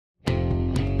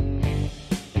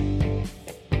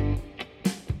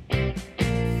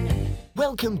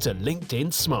Welcome to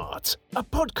LinkedIn Smart, a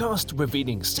podcast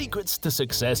revealing secrets to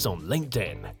success on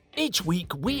LinkedIn. Each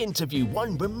week, we interview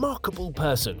one remarkable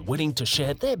person willing to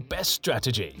share their best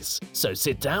strategies. So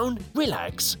sit down,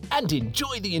 relax, and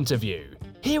enjoy the interview.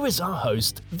 Here is our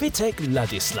host, Vitek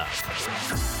Ladislav.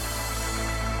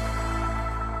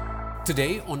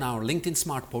 Today on our LinkedIn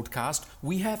Smart podcast,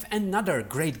 we have another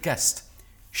great guest.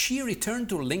 She returned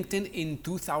to LinkedIn in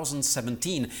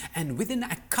 2017, and within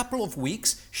a couple of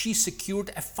weeks, she secured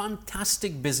a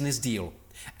fantastic business deal.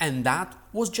 And that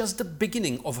was just the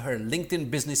beginning of her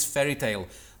LinkedIn business fairy tale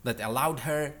that allowed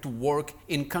her to work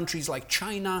in countries like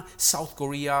China, South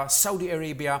Korea, Saudi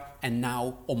Arabia, and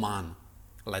now Oman.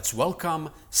 Let's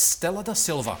welcome Stella da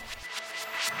Silva.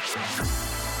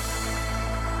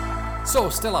 So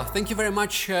Stella, thank you very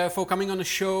much for coming on the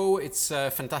show. It's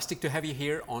fantastic to have you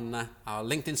here on our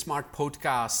LinkedIn Smart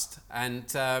podcast.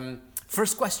 And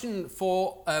first question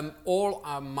for all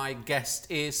my guests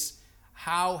is,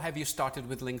 how have you started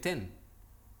with LinkedIn?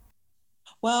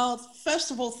 Well,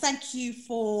 first of all, thank you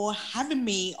for having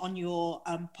me on your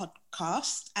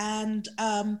podcast. And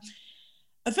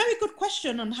a very good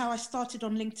question on how I started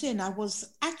on LinkedIn. I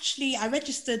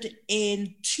registered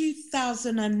in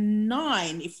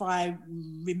 2009, if I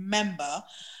remember,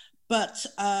 but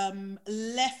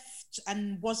left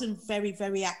and wasn't very,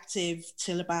 very active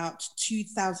till about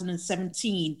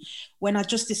 2017, when I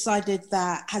just decided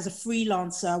that as a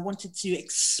freelancer, I wanted to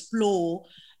explore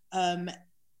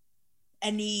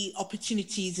any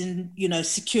opportunities in,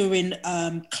 securing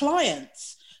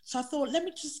clients. So I thought, let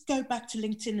me just go back to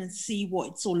LinkedIn and see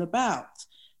what it's all about.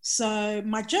 So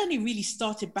my journey really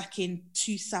started back in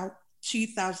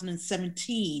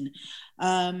 2017.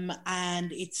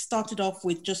 And it started off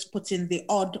with just putting the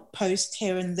odd post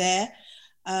here and there,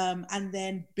 and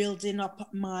then building up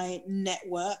my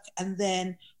network. And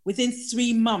then within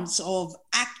 3 months of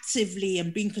actively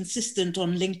and being consistent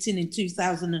on LinkedIn in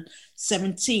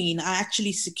 2017, I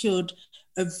actually secured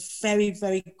a very,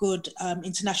 very good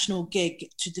international gig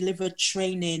to deliver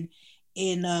training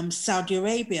in Saudi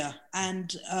Arabia.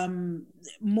 And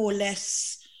more or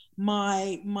less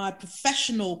my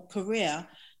professional career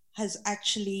has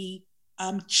actually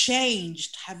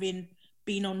changed, having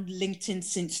been on LinkedIn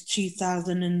since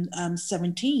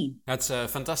 2017. That's a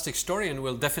fantastic story, and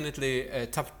we'll definitely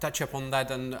touch upon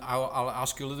that, and I'll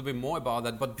ask you a little bit more about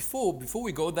that. But before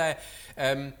we go there,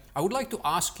 I would like to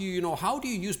ask you, how do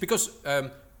you use, because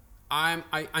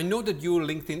I know that you're a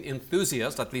LinkedIn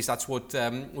enthusiast, at least that's what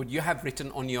you have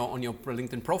written on your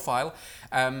LinkedIn profile.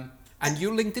 And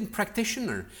you're LinkedIn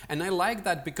practitioner, and I like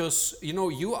that because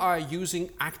you are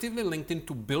using actively LinkedIn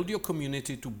to build your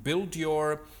community, to build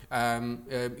your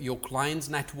clients'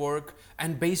 network,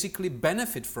 and basically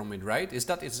benefit from it, right? Is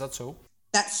that so?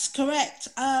 That's correct.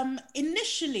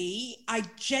 Initially, I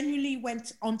genuinely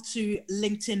went onto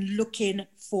LinkedIn looking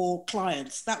for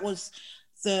clients. That was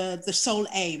the sole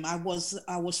aim. I was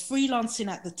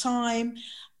freelancing at the time,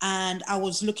 and I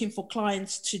was looking for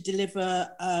clients to deliver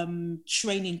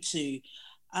training to.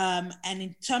 And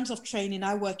in terms of training,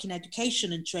 I work in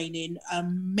education and training,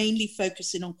 mainly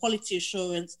focusing on quality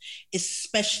assurance,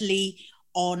 especially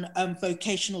on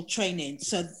vocational training.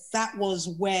 So that was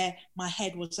where my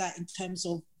head was at in terms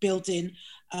of building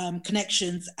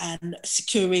connections and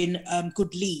securing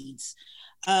good leads.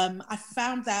 I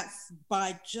found that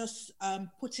by just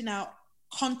putting out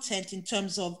content in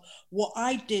terms of what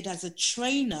I did as a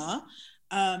trainer,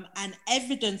 and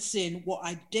evidencing what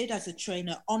I did as a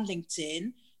trainer on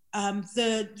LinkedIn,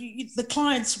 the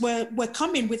clients were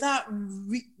coming without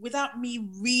me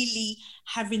really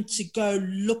having to go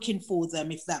looking for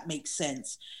them, if that makes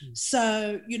sense.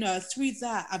 So through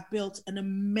that, I built an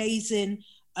amazing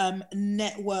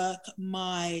network.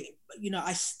 I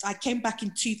came back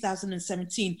in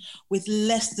 2017 with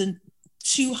less than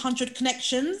 200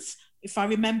 connections, if I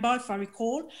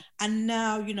recall. And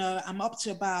now, I'm up to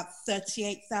about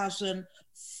 38,000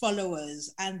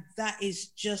 followers. And that is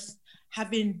just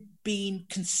having been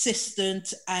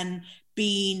consistent and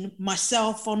being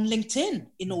myself on LinkedIn,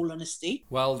 in all honesty.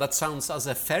 Well, that sounds as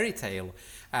a fairy tale.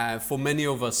 For many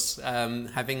of us,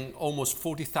 having almost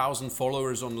 40,000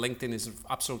 followers on LinkedIn is an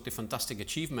absolutely fantastic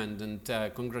achievement, and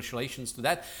congratulations to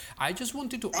that. I just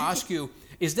wanted to ask you,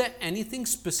 is there anything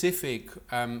specific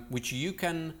which you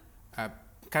can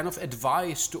kind of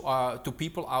advice to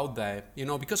people out there,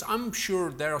 because I'm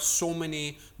sure there are so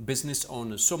many business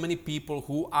owners, so many people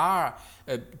who are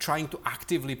trying to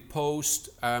actively post,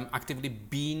 actively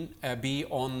be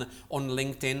on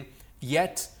LinkedIn,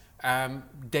 yet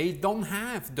they don't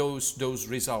have those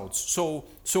results. So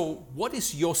what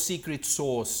is your secret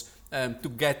sauce to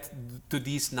get to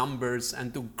these numbers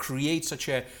and to create such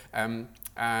a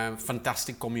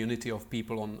fantastic community of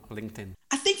people on LinkedIn?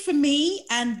 I think for me,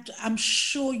 and I'm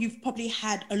sure you've probably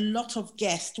had a lot of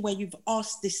guests where you've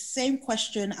asked this same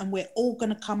question and we're all going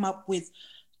to come up with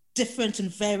different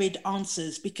and varied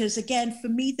answers, because again, for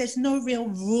me, there's no real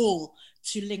rule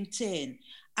to LinkedIn.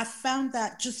 I found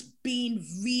that just being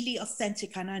really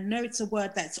authentic, and I know it's a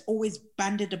word that's always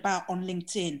bandied about on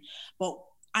LinkedIn, but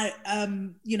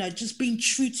just being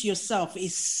true to yourself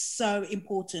is so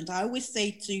important. I always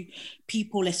say to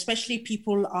people, especially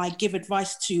people I give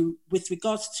advice to with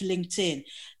regards to LinkedIn,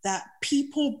 that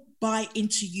people buy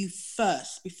into you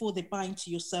first before they buy into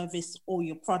your service or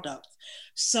your product.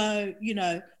 So,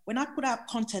 when I put out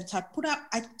content, I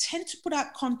tend to put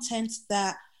out content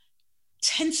that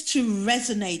tends to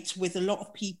resonate with a lot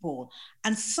of people.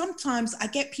 And sometimes I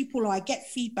get people or I get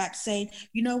feedback saying,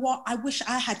 you know what, I wish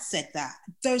I had said that.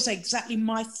 Those are exactly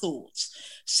my thoughts.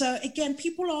 So again,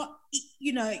 people are,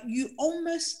 you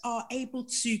almost are able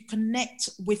to connect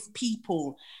with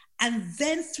people. And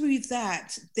then through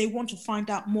that, they want to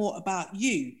find out more about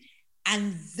you.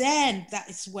 And then that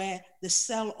is where the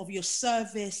sale of your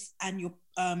service and your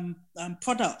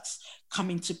products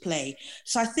come into play.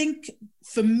 So I think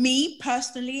for me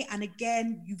personally, and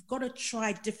again, you've got to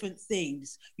try different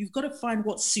things. You've got to find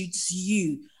what suits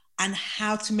you and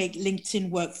how to make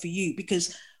LinkedIn work for you.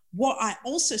 Because what I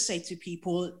also say to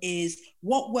people is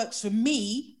what works for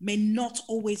me may not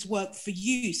always work for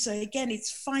you. So again,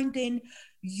 it's finding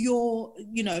your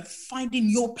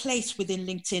place within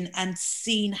LinkedIn and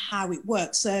seeing how it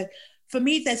works. So for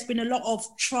me, there's been a lot of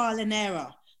trial and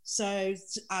error. So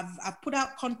I've put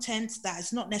out content that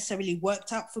has not necessarily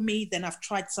worked out for me. Then I've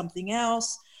tried something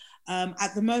else.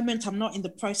 At the moment, I'm not in the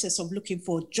process of looking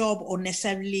for a job or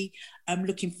necessarily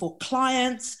looking for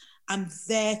clients. I'm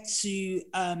there to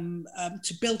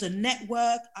build a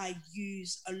network. I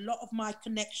use a lot of my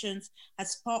connections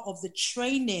as part of the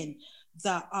training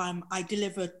that I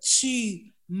deliver to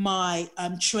my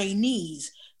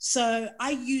trainees. So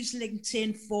I use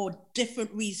LinkedIn for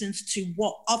different reasons to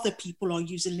what other people are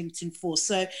using LinkedIn for.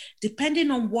 So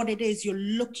depending on what it is you're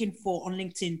looking for on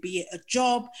LinkedIn, be it a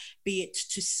job, be it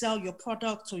to sell your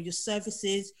product or your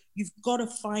services, you've got to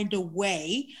find a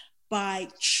way by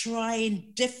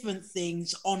trying different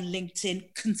things on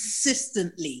LinkedIn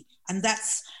consistently. And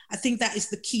I think that is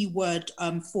the key word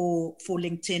for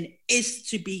LinkedIn, is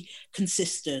to be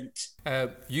consistent.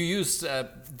 You use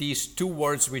these two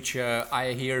words which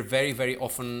I hear very, very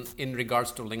often in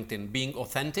regards to LinkedIn, being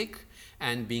authentic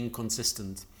and being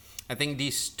consistent. I think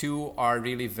these two are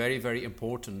really very, very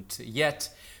important. Yet,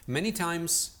 many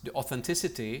times the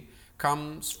authenticity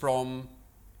comes from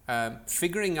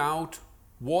figuring out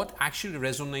what actually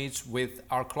resonates with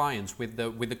our clients, with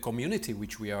the community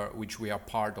which we are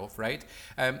part of, right?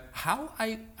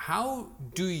 How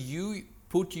do you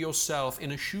put yourself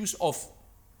in the shoes of,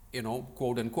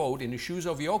 quote unquote, in the shoes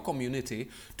of your community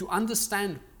to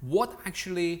understand what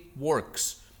actually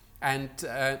works, and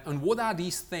what are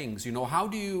these things? How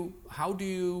do you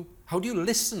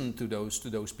listen to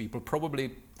those people?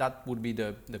 Probably that would be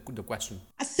the question.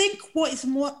 I think what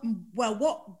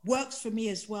works for me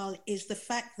as well is the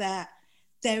fact that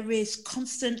there is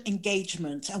constant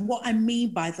engagement. And what I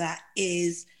mean by that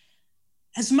is,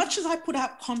 as much as I put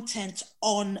out content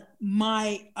on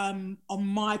my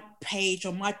page,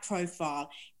 on my profile,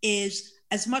 is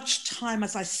as much time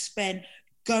as I spend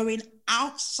going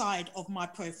outside of my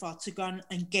profile to go and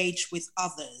engage with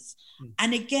others.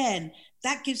 And again,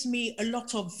 that gives me a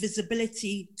lot of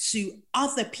visibility to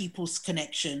other people's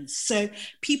connections. So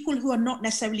people who are not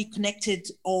necessarily connected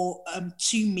or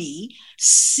to me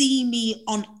see me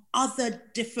on other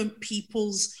different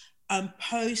people's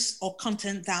posts or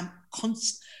content that I'm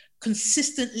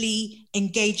consistently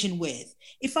engaging with.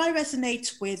 If I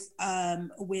resonate with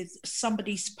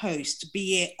somebody's post,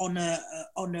 be it on a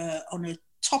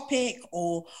topic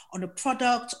or on a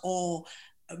product or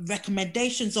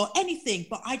recommendations or anything,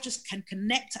 but I just can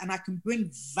connect and I can bring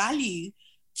value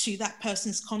to that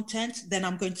person's content, then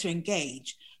I'm going to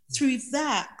engage. Through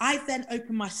that, I then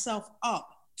open myself up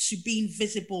to being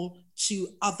visible to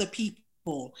other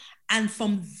people. And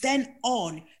from then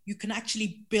on, you can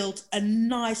actually build a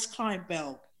nice client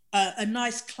base,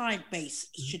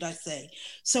 should I say.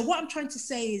 So what I'm trying to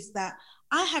say is that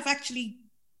I have actually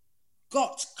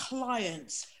got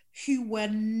clients who were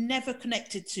never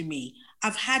connected to me.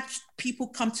 I've had people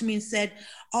come to me and said,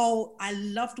 oh, I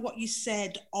loved what you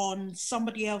said on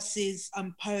somebody else's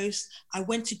post. I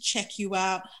went to check you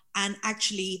out and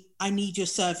actually I need your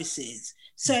services.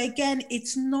 So again,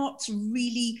 it's not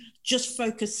really just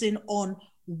focusing on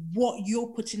what you're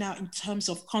putting out in terms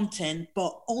of content,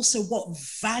 but also what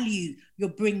value you're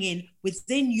bringing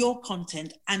within your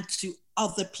content and to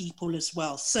other people as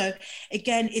well. So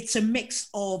again, it's a mix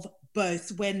of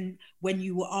both. When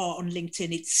you are on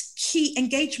LinkedIn, it's key.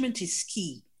 Engagement is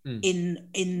key in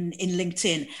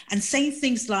LinkedIn, and saying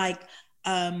things like,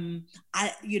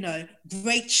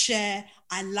 great share,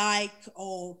 I like,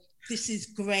 or this is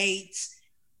great,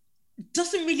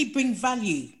 doesn't really bring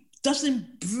value,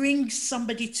 doesn't bring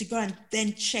somebody to go and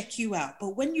then check you out.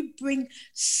 But when you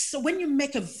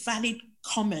make a valid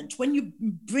comment, when you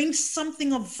bring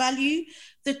something of value,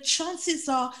 the chances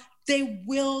are they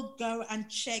will go and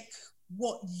check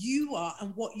what you are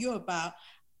and what you're about,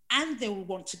 and they will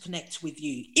want to connect with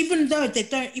you, even though they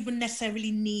don't even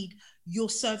necessarily need your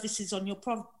services on your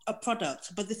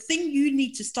product. But the thing you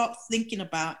need to start thinking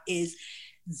about is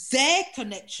their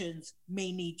connections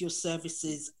may need your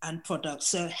services and products.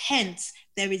 So hence,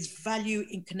 there is value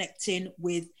in connecting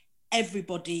with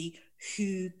everybody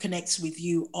who connects with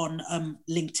you on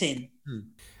LinkedIn.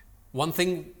 One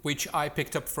thing which I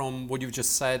picked up from what you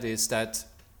just said is that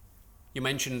you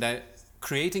mentioned that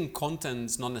creating content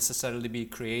is not necessarily be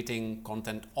creating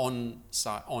content on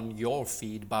your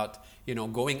feed, but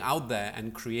going out there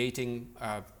and creating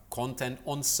content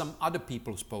on some other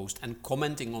people's post and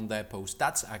commenting on their post.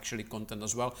 That's actually content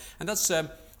as well, and that's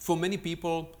for many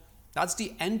people, that's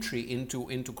the entry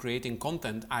into creating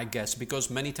content, I guess,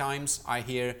 because many times I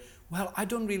hear, well, I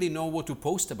don't really know what to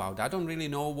post about, I don't really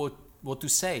know what to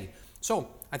say. So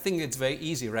I think it's very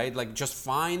easy, right? Like, just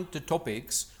find the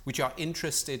topics which are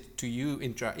interesting to you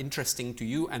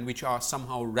and which are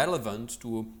somehow relevant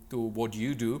to what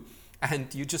you do,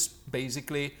 and you just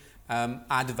basically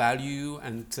add value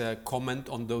and comment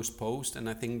on those posts, and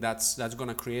I think that's going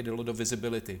to create a lot of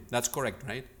visibility. That's correct,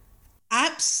 right?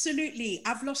 Absolutely.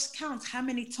 I've lost count how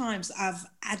many times I've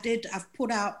put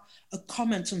out a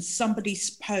comment on somebody's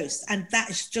post, and that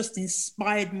has just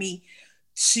inspired me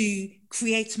to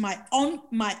create my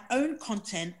own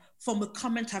content from a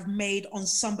comment I've made on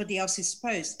somebody else's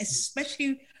post,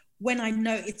 especially when I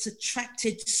know it's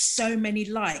attracted so many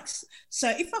likes. So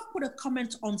if I've put a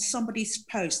comment on somebody's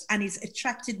post and it's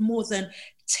attracted more than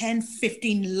 10,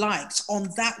 15 likes on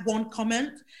that one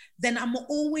comment, then I'm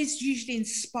always usually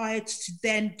inspired to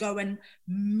then go and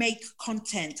make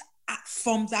content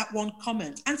from that one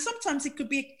comment. And sometimes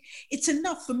it's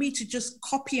enough for me to just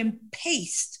copy and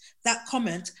paste that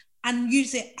comment and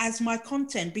use it as my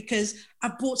content, because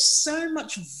I've brought so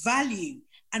much value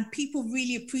and people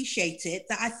really appreciate it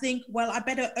that I think, well, I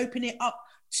better open it up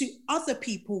to other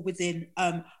people within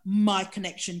my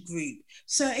connection group.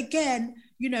 So again,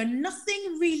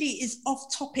 nothing really is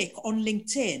off topic on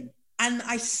LinkedIn. And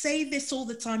I say this all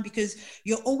the time because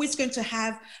you're always going to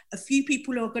have a few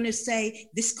people who are going to say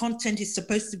this content is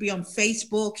supposed to be on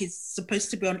Facebook, it's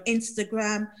supposed to be on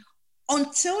Instagram,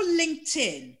 until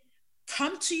LinkedIn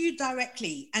come to you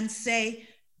directly and say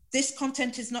this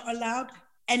content is not allowed.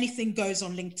 Anything goes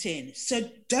on LinkedIn. So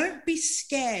don't be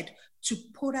scared to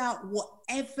put out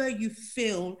whatever you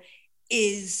feel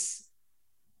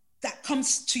that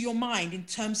comes to your mind in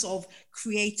terms of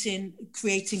creating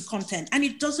content. And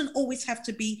it doesn't always have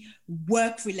to be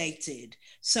work related.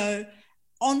 So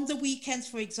on the weekends,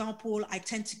 for example, I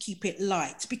tend to keep it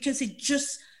light because it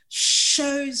just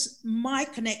shows my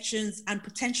connections and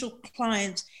potential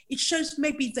clients. It shows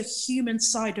maybe the human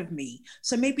side of me.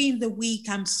 So maybe in the week,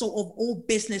 I'm sort of all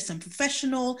business and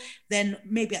professional. Then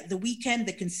maybe at the weekend,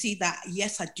 they can see that,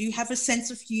 yes, I do have a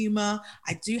sense of humor.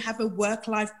 I do have a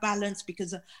work-life balance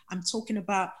because I'm talking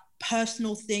about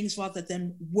personal things rather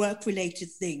than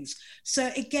work-related things.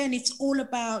 So again, it's all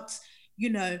about,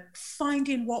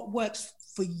 finding what works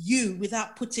for you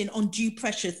without putting undue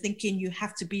pressure, thinking you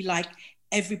have to be like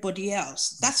everybody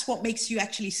else. That's what makes you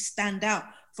actually stand out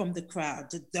from the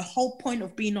crowd. The whole point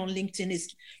of being on LinkedIn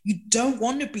is you don't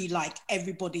want to be like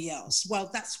everybody else. Well,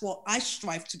 that's what I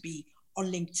strive to be on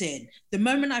LinkedIn. The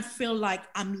moment I feel like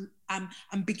I'm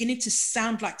beginning to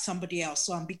sound like somebody else,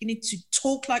 so I'm beginning to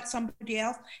talk like somebody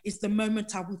else, is the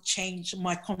moment I will change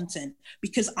my content,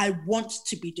 because I want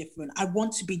to be different. I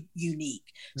want to be unique.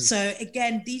 So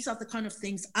again, these are the kind of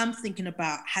things I'm thinking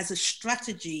about as a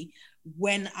strategy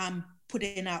when I'm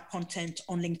putting out content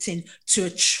on LinkedIn to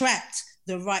attract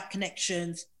the right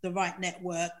connections, the right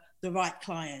network, the right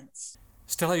clients.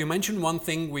 Stella, you mentioned one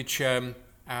thing which I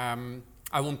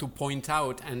want to point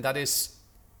out, and that is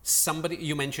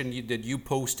you mentioned that you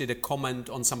posted a comment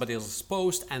on somebody else's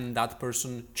post and that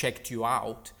person checked you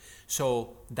out.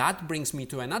 So that brings me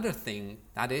to another thing,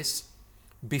 that is,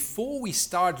 before we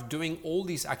start doing all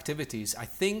these activities, I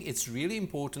think it's really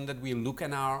important that we look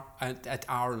at our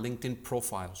LinkedIn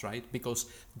profiles, right? Because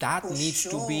that needs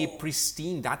to be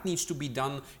pristine. That needs to be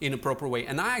done in a proper way.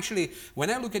 And I actually, when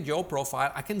I look at your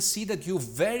profile, I can see that you're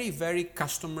very, very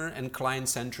customer and client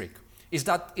centric. Is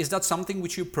that something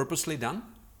which you purposely done?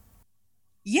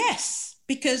 Yes,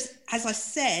 because as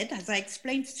I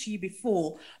explained to you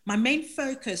before, my main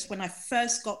focus when I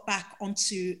first got back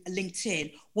onto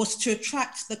LinkedIn was to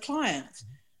attract the client.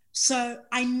 So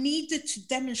I needed to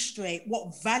demonstrate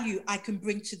what value I can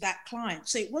bring to that client.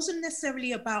 So it wasn't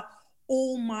necessarily about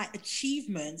all my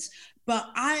achievements, but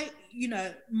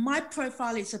my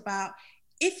profile is about,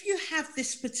 if you have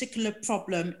this particular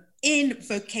problem in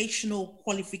vocational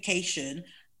qualification,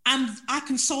 I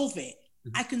can solve it.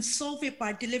 I can solve it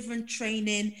by delivering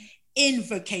training in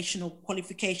vocational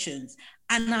qualifications.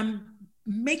 And I'm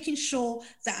making sure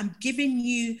that I'm giving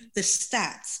you the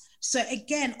stats. So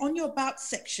again, on your about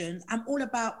section, I'm all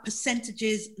about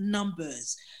percentages,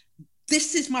 numbers.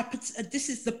 This is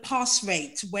the pass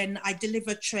rate when I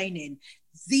deliver training.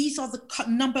 These are the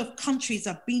number of countries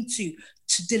I've been to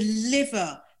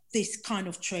deliver this kind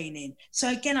of training.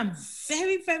 So again, I'm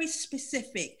very, very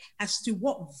specific as to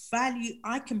what value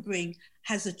I can bring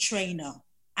as a trainer.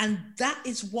 And that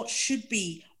is what should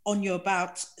be on your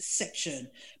about section,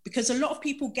 because a lot of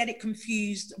people get it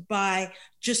confused by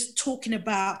just talking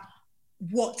about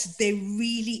what they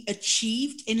really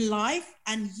achieved in life.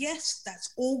 And yes,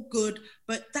 that's all good,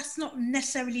 but that's not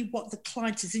necessarily what the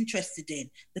client is interested in.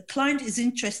 The client is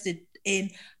interested in,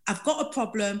 I've got a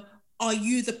problem. Are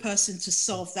you the person to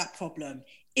solve that problem?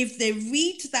 If they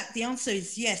read that the answer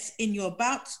is yes in your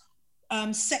about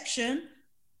section,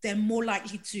 they're more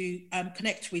likely to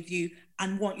connect with you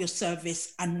and want your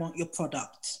service and want your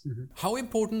product. Mm-hmm. How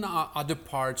important are other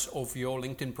parts of your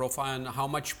LinkedIn profile, and how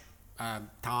much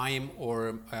time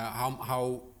or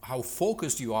how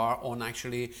focused you are on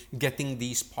actually getting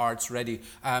these parts ready?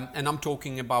 And I'm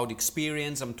talking about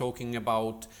experience, I'm talking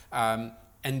about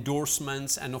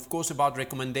endorsements, and of course about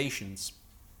recommendations.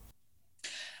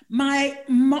 On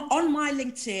my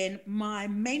LinkedIn, my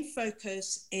main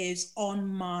focus is on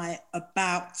my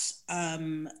about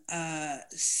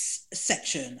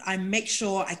section. I make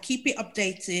sure I keep it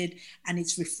updated and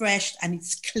it's refreshed and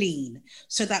it's clean,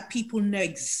 so that people know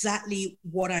exactly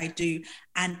what I do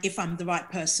and if I'm the right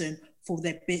person for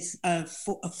their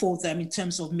for them, in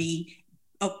terms of me,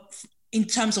 in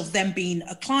terms of them being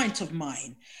a client of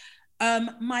mine.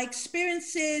 My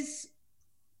experiences,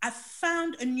 I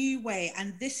found a new way,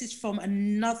 and this is from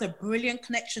another brilliant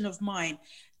connection of mine,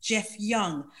 Jeff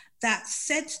Young, that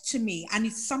said to me, and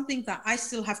it's something that I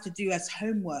still have to do as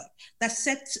homework,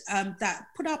 that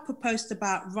put up a post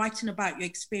about writing about your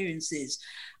experiences.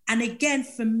 And again,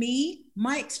 for me,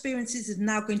 my experiences is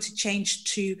now going to change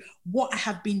to what I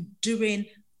have been doing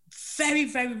very,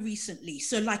 very recently.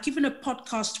 So like even a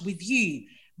podcast with you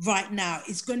right now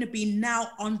is going to be now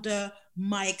under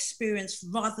my experience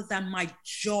rather than my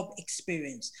job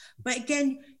experience. But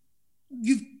again,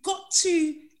 you've got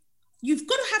to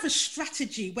have a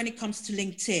strategy when it comes to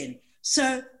LinkedIn.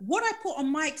 So what I put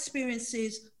on my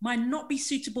experiences might not be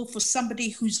suitable for somebody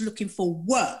who's looking for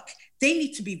work. They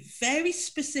need to be very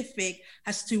specific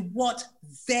as to what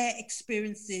their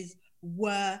experiences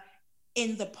were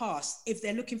in the past. If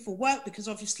they're looking for work, because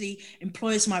obviously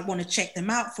employers might want to check them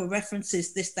out for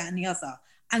references, this, that, and the other.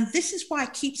 And this is why I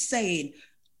keep saying,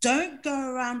 don't go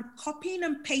around copying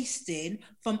and pasting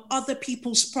from other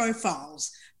people's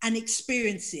profiles and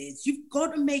experiences. You've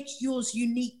got to make yours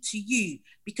unique to you,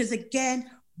 because again,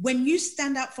 when you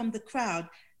stand out from the crowd,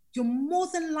 you're more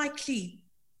than likely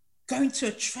going to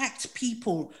attract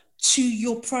people to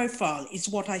your profile, is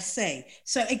what I say.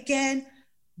 So again,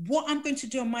 what I'm going to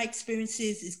do on my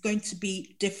experiences is going to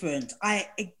be different.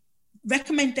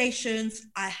 Recommendations,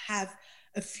 I have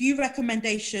a few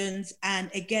recommendations,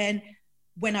 and again,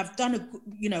 when I've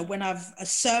when I've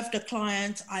served a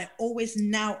client, I always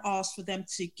now ask for them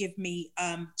to give me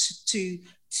to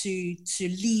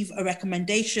leave a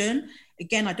recommendation.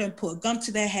 Again, I don't put a gun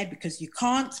to their head, because you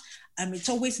can't. It's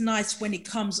always nice when it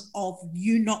comes of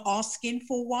you not asking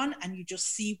for one and you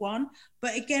just see one.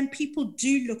 But again, people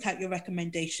do look at your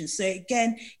recommendations. So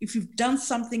again, if you've done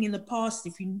something in the past,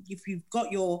 if you've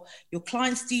got your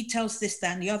client's details, this,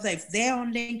 that, and the other, if they're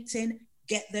on LinkedIn,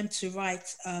 get them to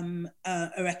write a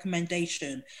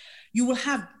recommendation. You will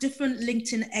have different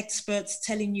LinkedIn experts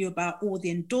telling you about all the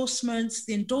endorsements.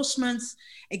 The endorsements,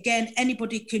 again,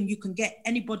 you can get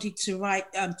anybody to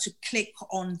write, to click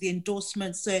on the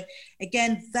endorsements. So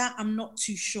again, that I'm not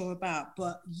too sure about,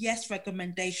 but yes,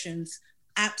 recommendations,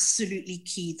 absolutely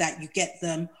key that you get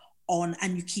them on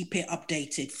and you keep it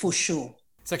updated for sure.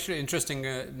 It's actually interesting.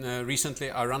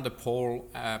 Recently, I ran a poll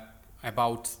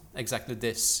about exactly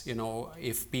this.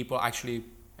 If people actually,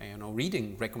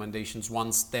 reading recommendations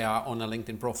once they are on a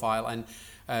LinkedIn profile, and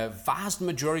vast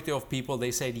majority of people,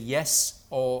 they said yes,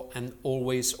 and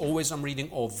always I'm reading,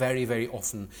 or very, very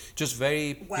often. Just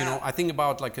very, wow. I think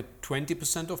about like a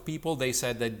 20% of people, they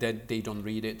said that they don't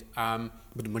read it.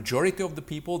 But the majority of the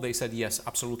people, they said yes,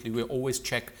 absolutely. We always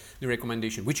check the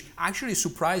recommendation, which actually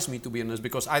surprised me, to be honest,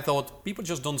 because I thought people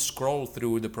just don't scroll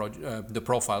through the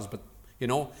profiles, but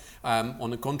on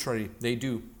the contrary, they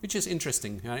do, which is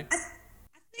interesting, right?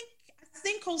 I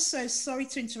think also, sorry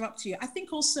to interrupt you, I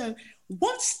think also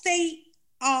once they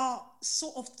are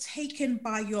sort of taken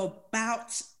by your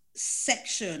about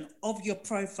section of your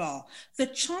profile, the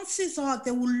chances are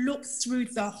they will look through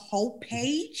the whole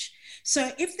page.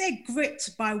 So if they're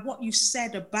gripped by what you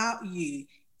said about you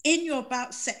in your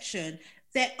about section,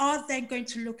 they are then going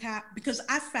to look at, because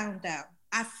I found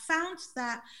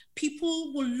that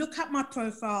people will look at my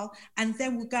profile and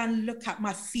then will go and look at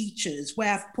my features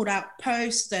where I've put out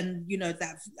posts and,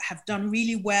 that have done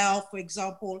really well, for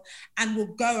example, and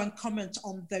will go and comment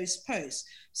on those posts.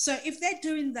 So if they're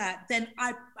doing that, then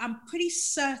I'm pretty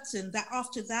certain that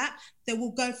after that, they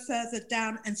will go further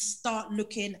down and start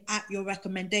looking at your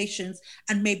recommendations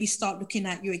and maybe start looking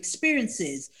at your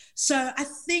experiences. So I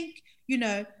think,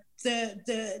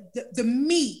 the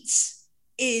meat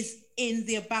is in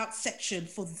the about section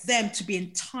for them to be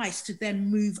enticed to then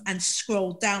move and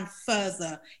scroll down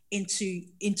further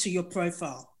into your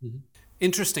profile. Mm-hmm.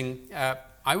 Interesting.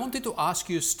 I wanted to ask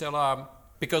you, Stella,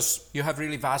 because you have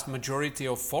really vast majority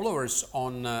of followers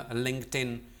on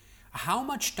LinkedIn. How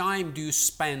much time do you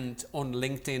spend on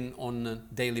LinkedIn on a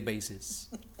daily basis?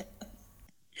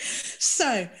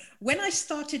 So when I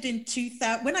started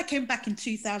when I came back in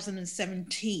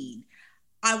 2017,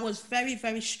 I was very,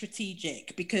 very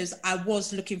strategic because I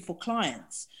was looking for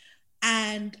clients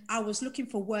and I was looking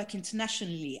for work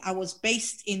internationally. I was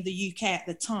based in the UK at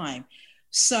the time.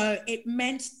 So it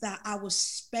meant that I was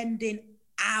spending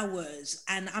hours,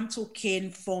 and I'm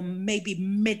talking from maybe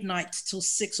midnight till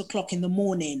 6 o'clock in the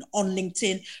morning on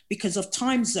LinkedIn because of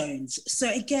time zones. So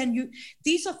again,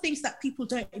 these are things that people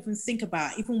don't even think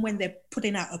about, even when they're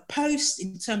putting out a post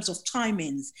in terms of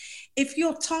timings. If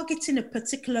you're targeting a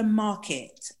particular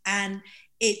market and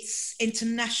it's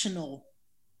international,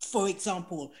 for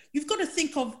example, you've got to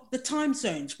think of the time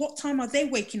zones. What time are they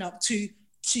waking up to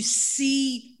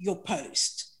see your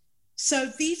post?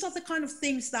 So these are the kind of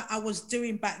things that I was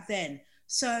doing back then.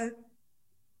 So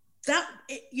that,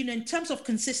 in terms of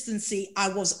consistency, I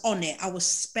was on it. I was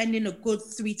spending a good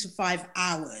 3 to 5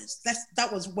 hours.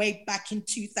 That was way back in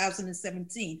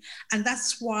 2017. And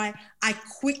that's why I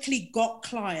quickly got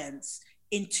clients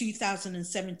in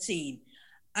 2017.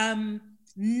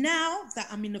 Now that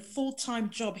I'm in a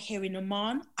full-time job here in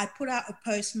Oman, I put out a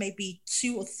post maybe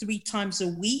 2 or 3 times a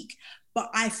week, but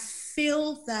I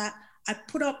feel that I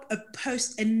put up a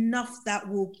post enough that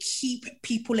will keep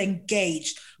people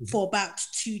engaged for about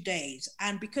 2 days.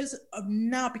 And because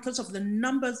of the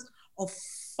numbers of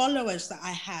followers that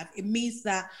I have, it means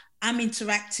that I'm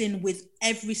interacting with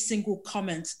every single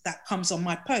comment that comes on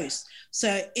my post.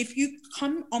 So if you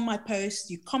come on my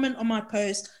post, you comment on my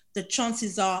post, the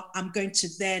chances are I'm going to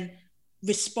then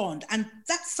respond. And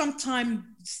that sometimes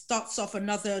starts off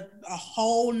a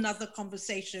whole nother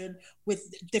conversation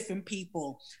with different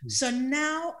people. So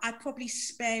now I probably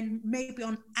spend maybe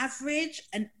on average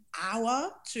an hour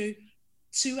to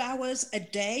 2 hours a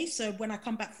day. So when I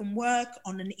come back from work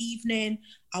on an evening,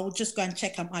 I will just go and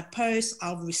check out my posts,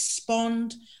 I'll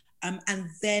respond, and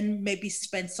then maybe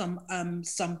spend some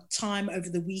time over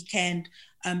the weekend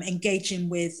engaging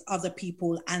with other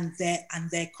people and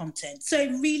their content. So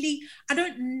really,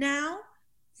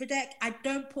 Vivek, I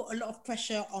don't put a lot of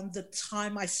pressure on the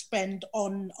time I spend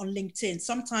on LinkedIn.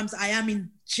 Sometimes I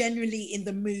am genuinely in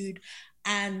the mood,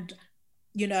 and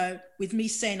with me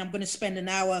saying I'm going to spend an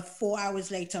hour, 4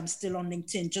 hours later, I'm still on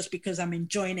LinkedIn just because I'm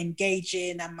enjoying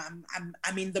engaging.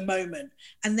 I'm in the moment.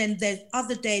 And then there's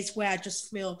other days where I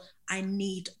just feel I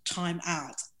need time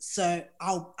out. So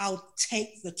I'll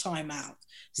take the time out.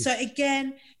 So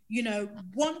again,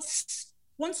 once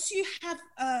you have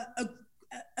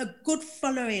a good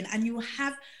following and you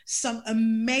have some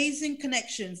amazing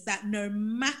connections that no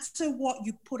matter what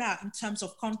you put out in terms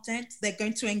of content, they're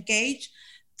going to engage.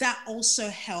 That also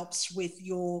helps with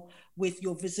your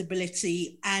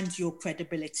visibility and your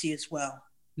credibility as well.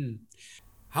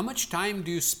 How much time do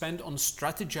you spend on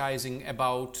strategizing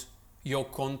about your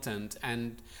content.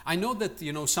 And I know that,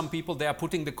 you know, some people, they are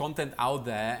putting the content out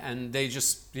there and they're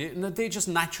just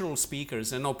natural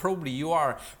speakers. And probably you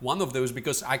are one of those,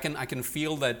 because I can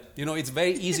feel that, you know, it's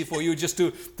very easy for you just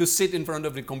to sit in front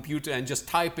of the computer and just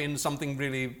type in something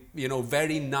really, you know,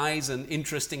 very nice and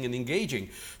interesting and engaging.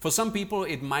 For some people,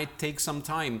 it might take some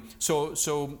time. So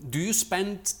do you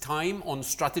spend time on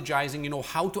strategizing, you know,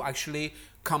 how to actually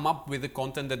come up with the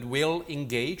content that will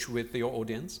engage with your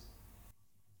audience?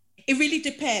 It really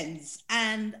depends.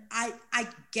 And I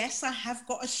guess I have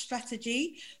got a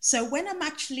strategy. So when I'm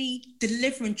actually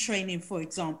delivering training, for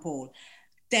example,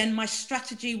 then my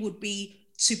strategy would be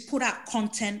to put out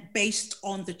content based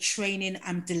on the training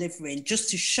I'm delivering, just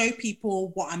to show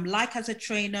people what I'm like as a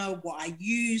trainer, what I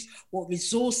use, what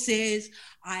resources.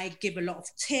 I give a lot of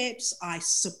tips, I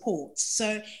support.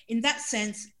 So in that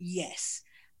sense, yes.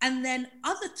 And then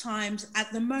other times,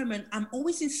 at the moment, I'm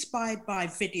always inspired by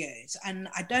videos. And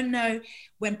I don't know,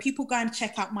 when people go and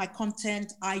check out my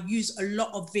content, I use a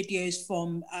lot of videos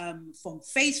from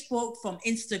Facebook, from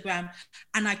Instagram,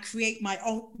 and I create my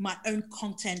own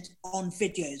content on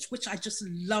videos, which I just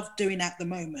love doing at the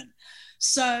moment.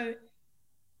 So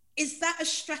is that a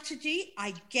strategy?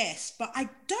 I guess, but I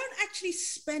don't actually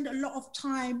spend a lot of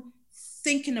time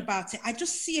thinking about it. I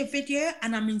just see a video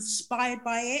and I'm inspired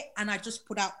by it and I just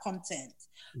put out content.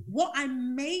 Mm-hmm. What I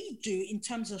may do in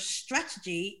terms of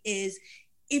strategy is,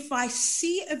 if I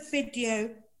see a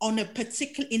video in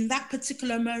that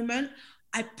particular moment,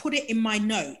 I put it in my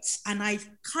notes and I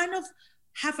kind of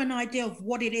have an idea of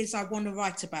what it is I want to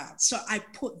write about. So I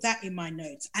put that in my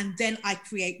notes and then I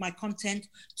create my content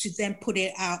to then put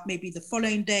it out maybe the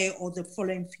following day or the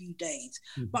following few days.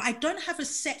 Mm-hmm. But I don't have a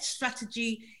set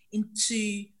strategy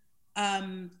into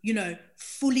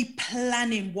fully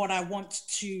planning what I want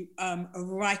to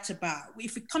write about.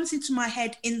 If it comes into my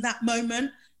head in that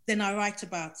moment, then I write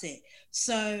about it.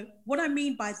 So what I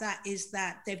mean by that is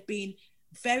that there've been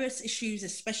various issues,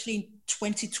 especially in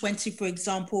 2020, for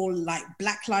example, like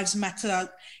Black Lives Matter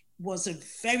was a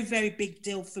very, very big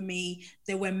deal for me.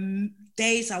 There were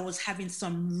days I was having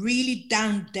some really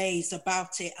down days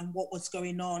about it and what was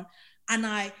going on. And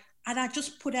I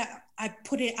just put it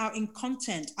out in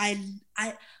content.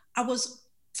 What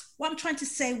I'm trying to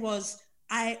say was,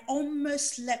 I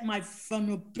almost let my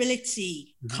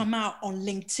vulnerability come out on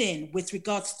LinkedIn with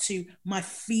regards to my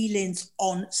feelings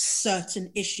on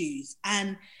certain issues.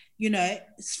 And, you know,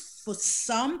 for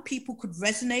some people could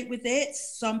resonate with it.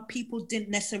 Some people didn't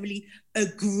necessarily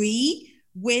agree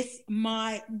with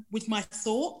my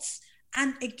thoughts.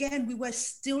 And again, we were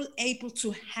still able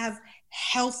to have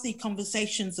healthy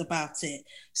conversations about it.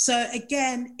 So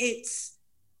again,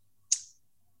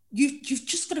 you've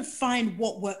just got to find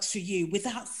what works for you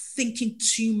without thinking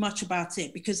too much about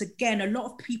it. Because again, a lot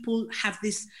of people have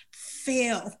this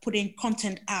fear of putting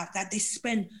content out, that they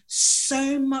spend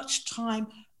so much time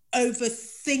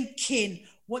overthinking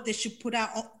what they should put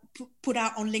out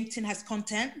on LinkedIn as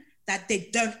content, that they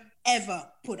don't ever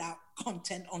put out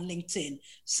content on LinkedIn.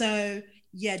 So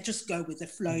yeah, just go with the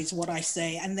flow is what I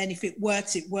say. And then if it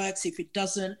works, it works. If it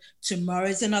doesn't,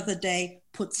 tomorrow's another day,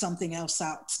 put something else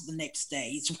out the next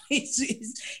day.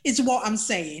 It's what I'm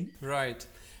saying. Right.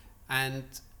 And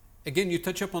again, you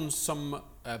touch upon some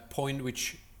point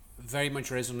which very much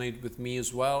resonate with me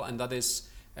as well. And that is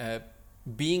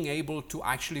being able to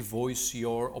actually voice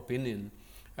your opinion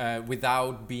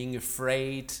without being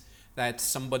afraid that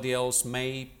somebody else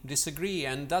may disagree,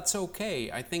 and that's okay.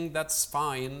 I think that's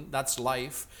fine, that's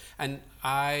life. And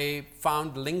I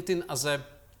found LinkedIn as a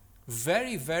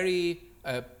very, very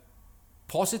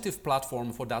positive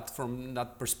platform for that, from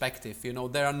that perspective. You know,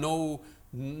 there are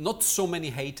not so many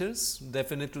haters,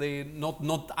 definitely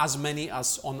not as many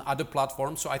as on other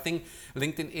platforms. So I think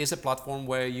LinkedIn is a platform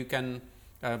where you can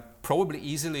probably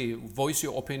easily voice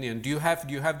your opinion. Do you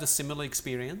have the similar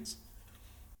experience?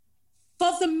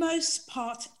 For the most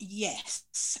part,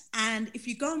 yes. And if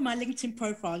you go on my LinkedIn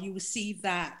profile, you will see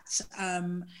that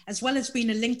as well as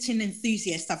being a LinkedIn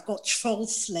enthusiast, I've got Troll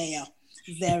Slayer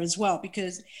there as well.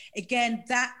 Because again,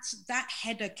 that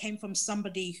header came from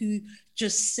somebody who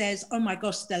just says, oh my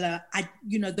gosh, Stella,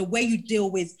 the way you deal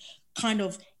with kind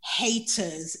of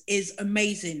haters is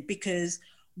amazing. Because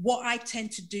what I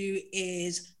tend to do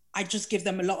is I just put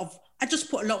a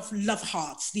lot of love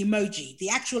hearts, the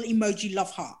actual emoji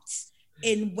love hearts.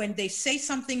 In when they say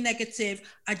something negative,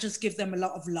 I just give them a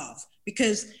lot of love,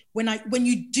 because when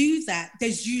you do that,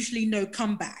 there's usually no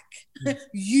comeback.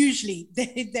 Usually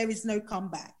there is no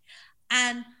comeback.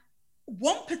 And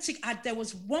there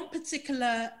was one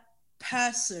particular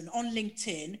person on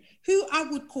LinkedIn who I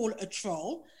would call a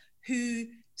troll, who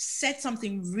said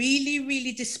something really,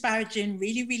 really disparaging,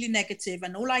 really, really negative,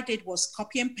 and all I did was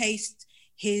copy and paste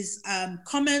his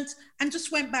comment and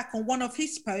just went back on one of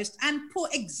his posts and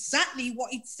put exactly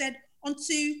what he'd said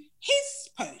onto his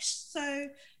post. So,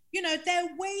 you know, there are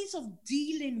ways of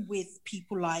dealing with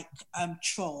people like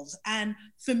trolls. And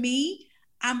for me,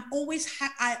 I'm always,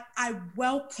 I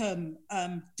welcome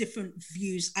different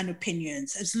views and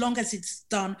opinions as long as it's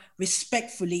done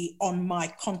respectfully on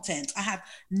my content. I have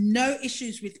no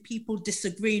issues with people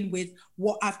disagreeing with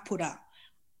what I've put up.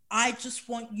 I just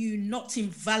want you not to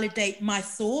invalidate my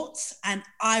thoughts, and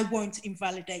I won't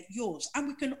invalidate yours. And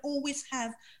we can always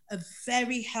have a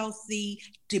very healthy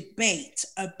debate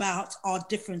about our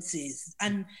differences.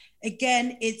 And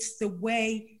again, it's the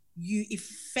way you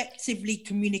effectively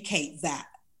communicate that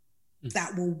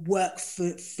will work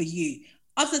for you.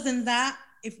 Other than that,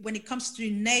 when it comes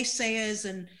to naysayers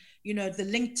and, you know, the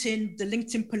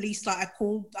LinkedIn police, like I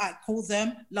call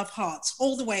them, love hearts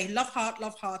all the way, love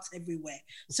hearts everywhere.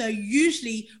 So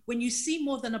usually when you see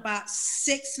more than about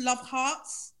 6 love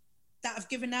hearts that I've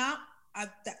given out,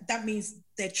 that means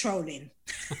they're trolling.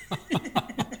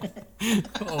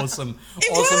 Awesome.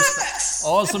 It works.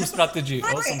 Awesome strategy.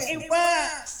 It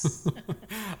works.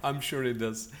 I'm sure it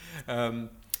does.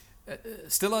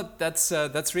 Stella,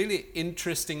 that's really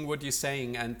interesting what you're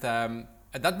saying, and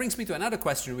that brings me to another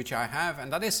question which I have,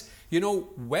 and that is, you know,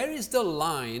 where is the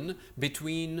line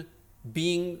between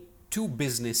being too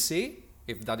businessy,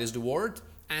 if that is the word,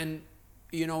 and,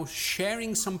 you know,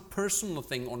 sharing some personal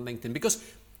thing on LinkedIn? Because,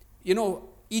 you know,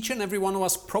 each and every one of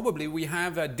us, probably we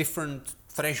have a different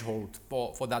threshold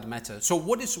for that matter. So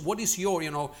what is your,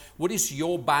 you know, what is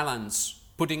your balance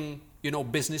putting, you know,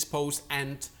 business posts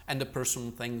and the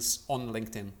personal things on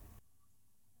LinkedIn?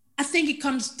 I think it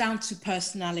comes down to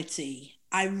personality.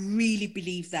 I really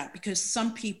believe that, because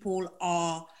some people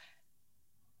are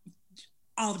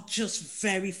just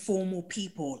very formal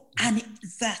people, and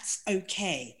that's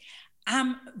okay.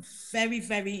 I'm very,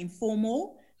 very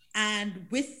informal, and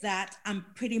with that, I'm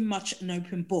pretty much an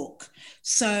open book.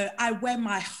 So I wear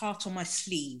my heart on my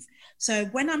sleeve. So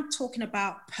when I'm talking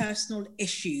about personal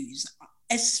issues,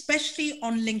 especially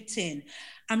on LinkedIn,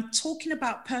 I'm talking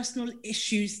about personal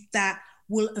issues that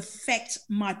will affect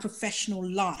my professional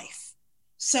life.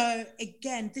 So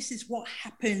again, this is what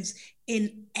happens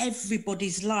in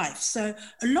everybody's life. So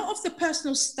a lot of the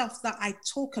personal stuff that I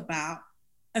talk about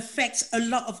affects a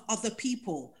lot of other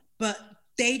people, but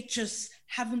they just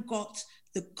haven't got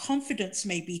the confidence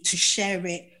maybe to share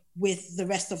it with the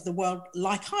rest of the world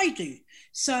like I do.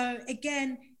 So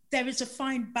again, there is a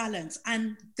fine balance,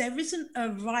 and there isn't a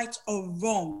right or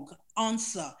wrong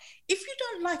answer. If you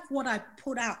don't like what I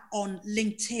put out on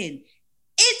LinkedIn,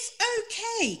 it's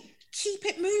okay. Keep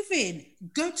it moving.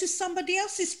 Go to somebody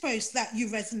else's post that you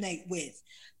resonate with.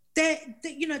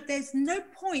 You know, there's no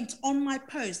point on my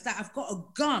post that I've got a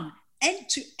gun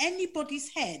to anybody's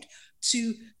head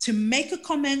to make a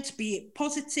comment, be it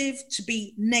positive, to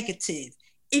be negative.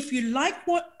 If you like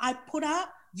what I put out,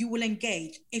 you will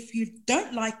engage. If you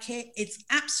don't like it, it's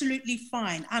absolutely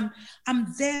fine.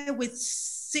 I'm there with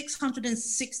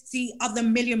 660 other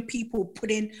million people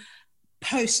putting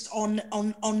posts on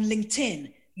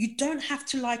LinkedIn. You don't have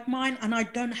to like mine, and I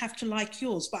don't have to like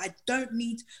yours, but I don't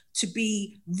need to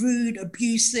be rude,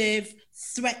 abusive,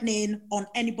 threatening on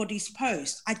anybody's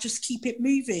post. I just keep it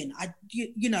moving.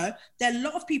 You know, there are a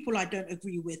lot of people I don't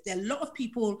agree with. There are a lot of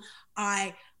people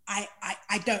I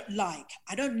don't like.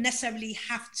 I don't necessarily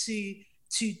have to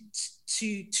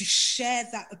share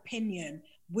that opinion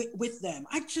with them.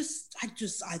 I just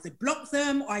either block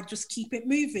them or I just keep it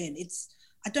moving.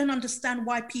 I don't understand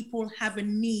why people have a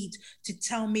need to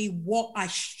tell me what I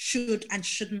should and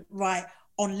shouldn't write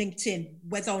on LinkedIn,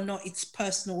 whether or not it's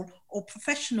personal or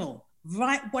professional.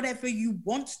 Write whatever you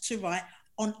want to write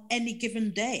on any given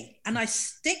day, and I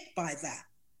stick by that.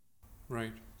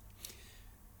 Right.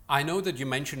 I know that you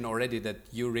mentioned already that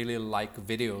you really like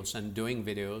videos and doing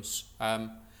videos.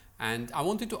 And I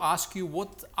wanted to ask you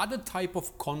what other type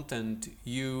of content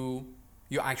you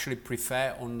actually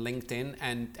prefer on LinkedIn,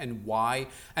 and why,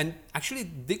 and actually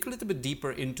dig a little bit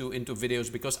deeper into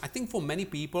videos, because I think for many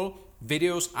people,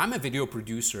 videos, I'm a video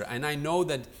producer, and I know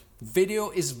that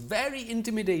video is very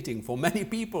intimidating for many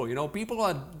people. You know, people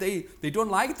they don't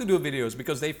like to do videos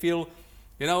because they feel,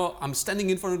 you know, I'm standing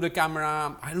in front of the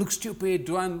camera, I look stupid,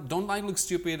 don't I look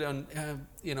stupid, and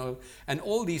you know, and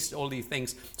all these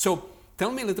things. So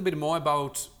tell me a little bit more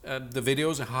about the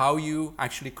videos, how you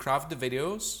actually craft the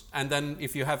videos, and then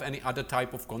if you have any other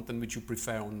type of content which you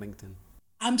prefer on LinkedIn.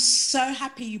 I'm so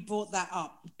happy you brought that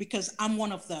up, because I'm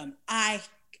one of them.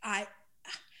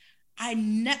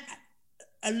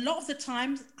 a lot of the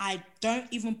times I don't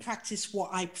even practice what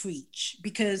I preach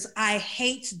because I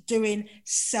hate doing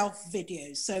self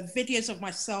videos. So videos of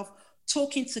myself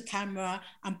talking to camera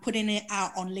and putting it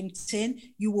out on LinkedIn,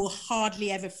 you will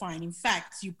hardly ever find. In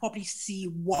fact, you probably see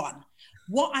one.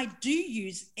 What I do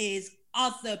use is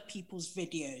other people's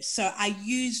videos. So I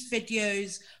use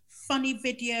videos, funny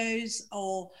videos,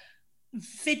 or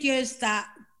videos that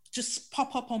just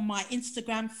pop up on my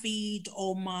Instagram feed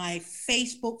or my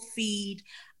Facebook feed,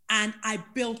 and I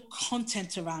build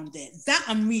content around it. That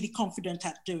I'm really confident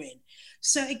at doing.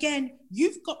 So again,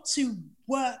 you've got to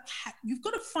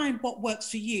find what works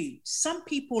for you. Some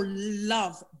people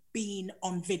love being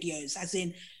on videos, as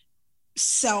in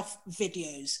self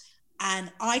videos, and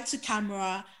eye to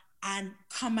camera, and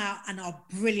come out and are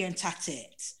brilliant at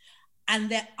it. And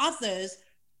there are others,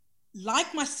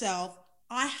 like myself,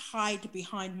 I hide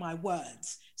behind my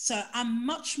words. So I'm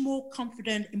much more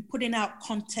confident in putting out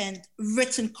content,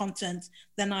 written content,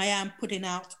 than I am putting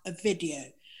out a video.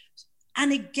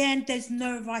 And again, there's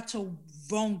no right or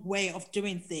wrong way of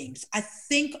doing things. I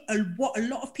think what a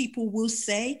lot of people will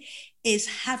say is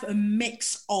have a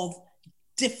mix of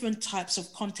different types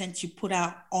of content you put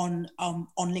out on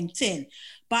LinkedIn.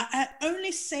 But I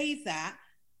only say that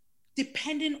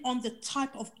depending on the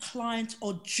type of client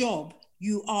or job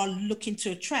you are looking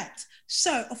to attract.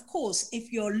 So of course,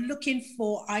 if you're looking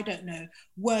for, I don't know,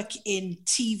 work in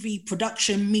TV,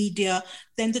 production, media,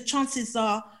 then the chances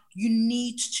are you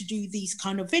need to do these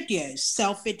kind of videos,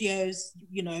 self videos,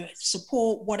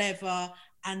 support, whatever,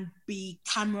 and be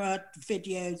camera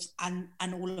videos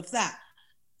and all of that.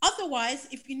 Otherwise,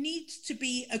 if you need to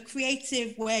be a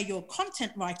creative where you're a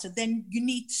content writer, then you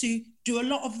need to do a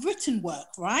lot of written work,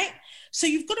 right? So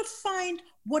you've got to find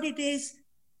what it is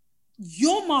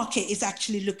your market is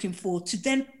actually looking for to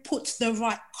then put the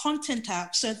right content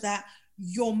out so that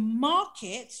your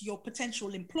market, your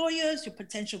potential employers, your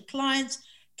potential clients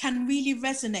can really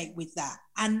resonate with that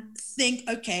and think,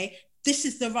 okay, this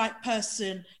is the right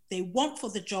person they want for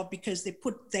the job because they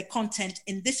put their content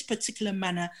in this particular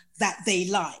manner that they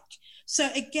like. So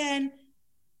again,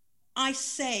 I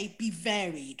say be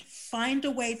varied, find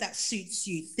a way that suits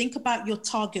you, think about your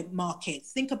target market,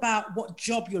 think about what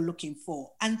job you're looking for,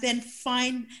 and then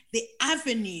find the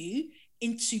avenue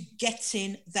into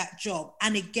getting that job.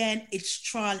 And again, it's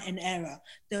trial and error.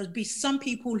 There'll be some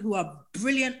people who are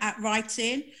brilliant at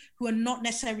writing who are not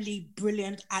necessarily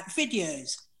brilliant at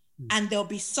videos. And there'll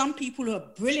be some people who are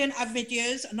brilliant at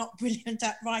videos and not brilliant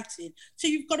at writing. So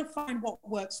you've got to find what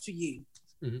works for you.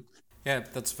 Mm-hmm. Yeah,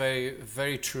 that's very,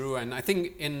 very true. And I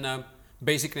think in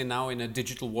basically now in a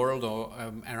digital world or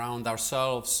around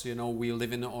ourselves, we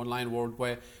live in an online world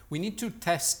where we need to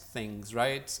test things,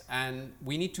 right? And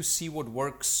we need to see what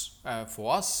works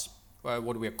for us,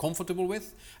 what we are comfortable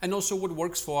with, and also what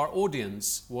works for our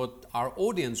audience, what our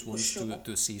audience wants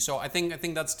to see. So I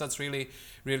think that's really,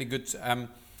 really good.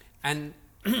 And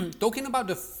talking about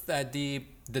the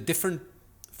different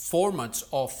formats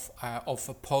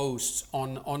of posts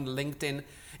on LinkedIn,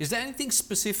 is there anything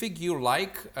specific you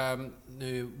like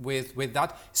with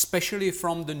that, especially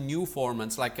from the new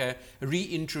formats, like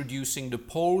reintroducing the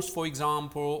polls, for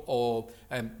example, or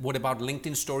what about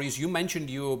LinkedIn stories? You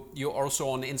mentioned you're also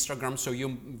on Instagram, so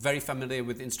you're very familiar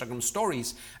with Instagram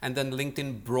stories, and then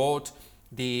LinkedIn brought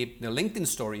the LinkedIn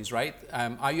stories, right?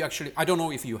 Are you actually, I don't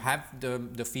know if you have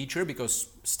the feature because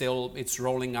still it's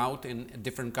rolling out in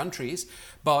different countries,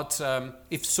 but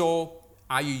if so,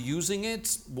 are you using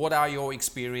it? What are your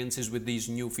experiences with these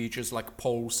new features like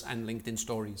polls and LinkedIn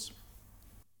stories?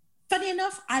 Funny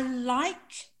enough, I like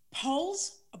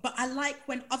polls, but I like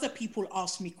when other people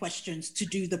ask me questions to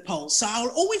do the polls. So I'll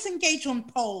always engage on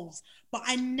polls, but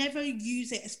I never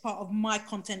use it as part of my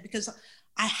content because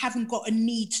I haven't got a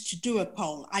need to do a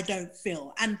poll, I don't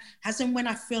feel. And as in when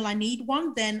I feel I need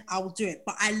one, then I'll do it.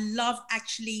 But I love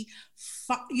actually,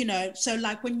 so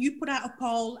like when you put out a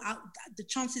poll, the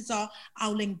chances are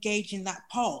I'll engage in that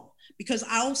poll because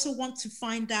I also want to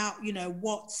find out,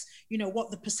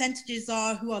 what the percentages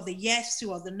are, who are the yes,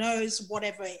 who are the no's,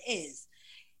 whatever it is.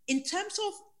 In terms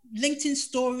of LinkedIn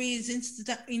stories,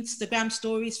 Instagram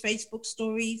stories, Facebook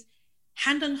stories,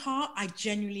 hand on heart, I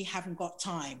genuinely haven't got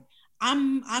time.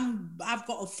 I've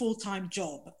got a full-time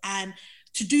job, and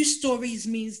to do stories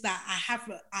means that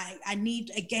I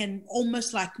need, again,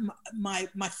 almost like my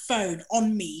phone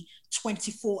on me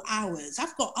 24 hours.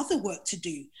 I've got other work to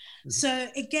do. Mm-hmm. So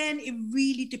again, it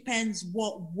really depends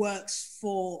what works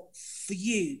for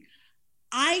you.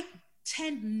 I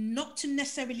tend not to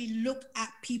necessarily look at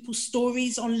people's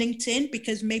stories on LinkedIn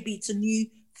because maybe it's a new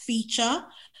feature.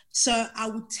 So I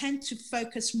would tend to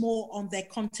focus more on their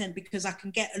content because I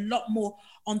can get a lot more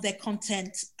on their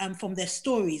content from their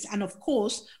stories. And of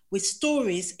course, with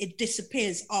stories, it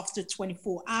disappears after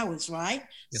 24 hours, right?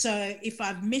 Yes. So if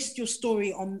I've missed your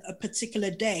story on a particular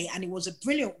day and it was a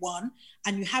brilliant one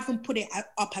and you haven't put it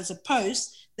up as a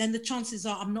post, then the chances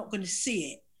are I'm not going to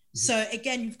see it. Mm-hmm. So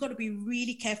again, you've got to be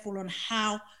really careful on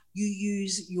how you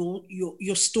use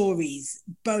your stories,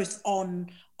 both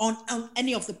on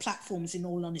any of the platforms, in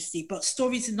all honesty. But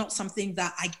stories are not something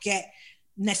that I get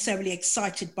necessarily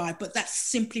excited by, but that's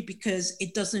simply because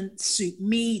it doesn't suit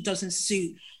me, it doesn't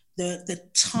suit the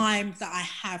time that I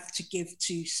have to give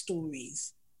to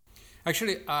stories.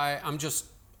 Actually, I'm just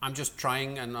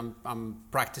trying, and I'm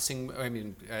practicing. I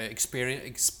mean,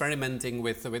 experimenting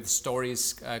with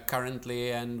stories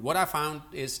currently, and what I found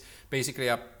is basically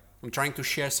I'm trying to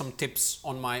share some tips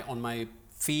on my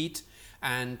feed,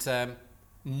 and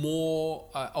more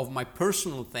of my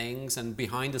personal things and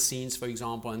behind the scenes, for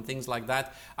example, and things like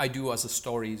that, I do as a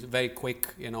story, very quick,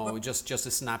 just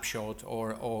a snapshot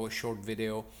or a short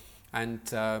video. And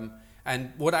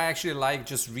what I actually like,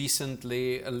 just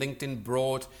recently, LinkedIn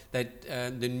brought that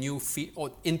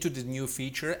into the new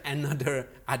feature, another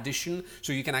addition,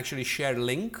 so you can actually share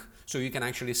link. So you can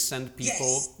actually send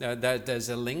people that there's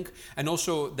a link, and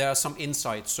also there are some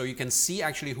insights, so you can see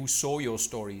actually who saw your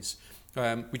stories,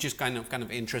 which is kind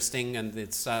of interesting, and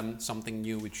it's something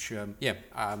new. Which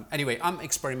anyway, I'm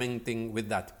experimenting with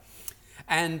that,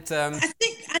 and I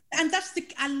think, and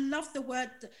I love the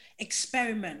word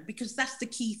experiment, because that's the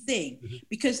key thing. Mm-hmm.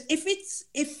 Because if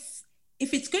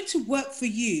it's going to work for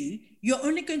you, you're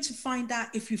only going to find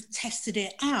out if you've tested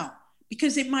it out.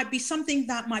 Because it might be something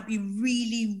that might be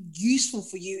really useful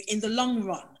for you in the long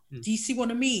run. Mm. Do you see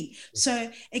what I mean? So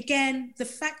again, the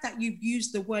fact that you've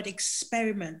used the word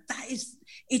experiment,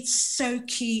 it's so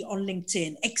key on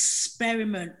LinkedIn.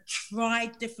 Experiment, try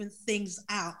different things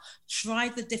out, try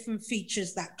the different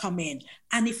features that come in.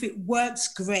 And if it works,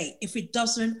 great. If it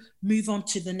doesn't, move on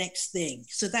to the next thing.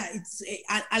 So that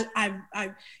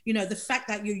the fact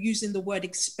that you're using the word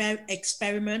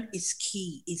experiment is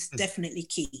key. It's definitely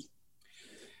key.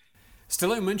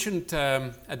 Stella, you mentioned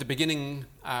at the beginning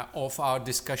of our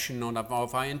discussion, of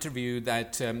our interview,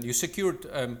 that you secured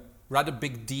a rather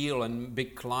big deal and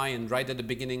big client right at the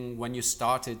beginning when you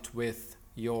started with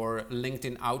your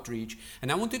LinkedIn outreach.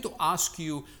 And I wanted to ask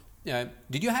you,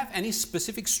 did you have any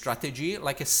specific strategy,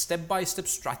 like a step-by-step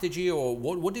strategy, or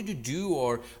what did you do,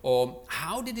 or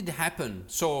how did it happen?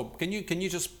 So can you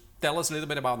just tell us a little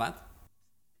bit about that?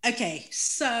 Okay,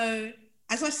 so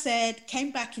as I said,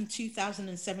 came back in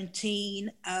 2017.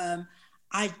 I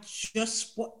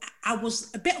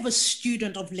was a bit of a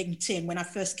student of LinkedIn when I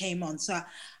first came on. So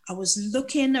I was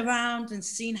looking around and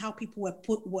seeing how people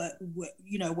were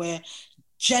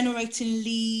generating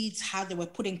leads, how they were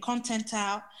putting content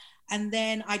out. And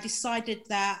then I decided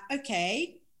that,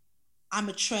 okay, I'm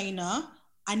a trainer.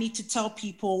 I need to tell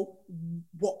people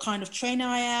what kind of trainer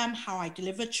I am, how I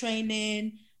deliver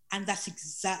training. And that's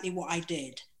exactly what I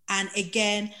did. And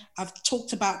again, I've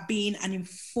talked about being an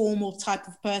informal type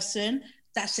of person.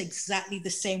 That's exactly the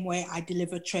same way I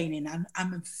deliver training.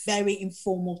 I'm a very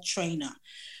informal trainer.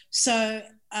 So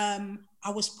I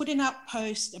was putting out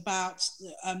posts about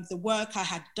the work I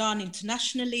had done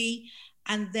internationally.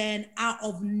 And then out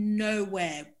of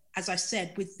nowhere, as I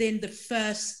said,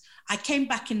 I came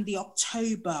back in the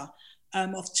October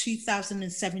of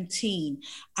 2017.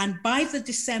 And by the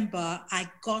December,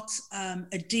 I got a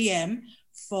DM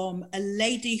from a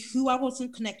lady who I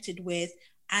wasn't connected with.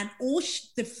 And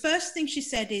the first thing she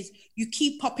said is, you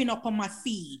keep popping up on my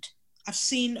feed. I've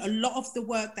seen a lot of the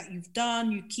work that you've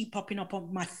done. You keep popping up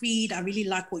on my feed. I really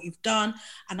like what you've done.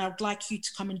 And I'd like you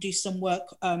to come and do some work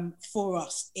for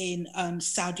us in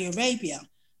Saudi Arabia.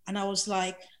 And I was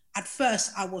like, at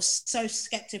first, I was so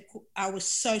skeptical. I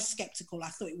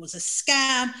thought it was a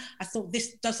scam. I thought,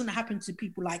 this doesn't happen to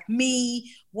people like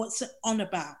me. What's it on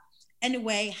about?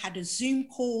 Anyway, had a Zoom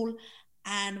call,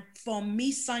 and from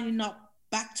me signing up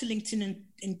back to LinkedIn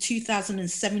in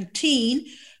 2017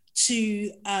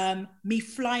 to me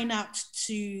flying out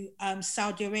to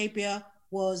Saudi Arabia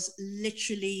was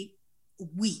literally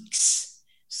weeks.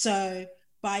 So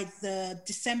by the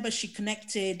December she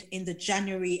connected, in the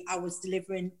January, I was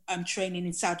delivering training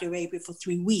in Saudi Arabia for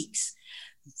 3 weeks.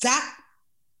 That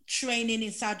training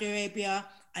in Saudi Arabia,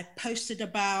 I posted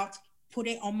about, put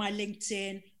it on my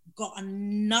LinkedIn, got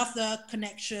another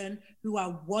connection who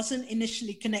I wasn't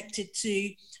initially connected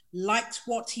to, liked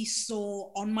what he saw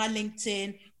on my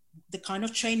LinkedIn, the kind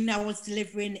of training I was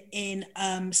delivering in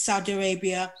Saudi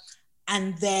Arabia.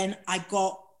 And then I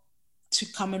got to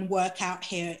come and work out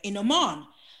here in Oman.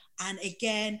 And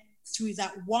again, through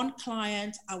that one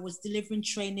client, I was delivering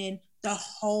training the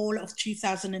whole of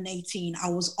 2018. I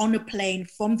was on a plane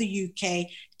from the UK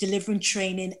delivering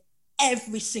training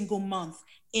every single month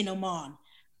in Oman.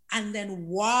 And then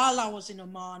while I was in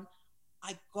Oman,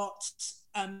 I got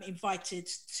invited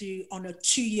to on a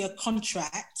 2-year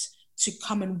contract to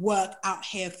come and work out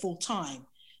here full time.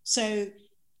 So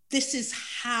this is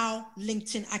how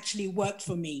LinkedIn actually worked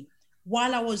for me.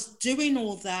 While I was doing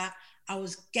all that, I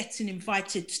was getting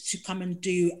invited to come and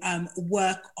do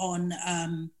work on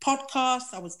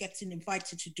podcasts. I was getting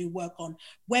invited to do work on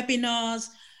webinars.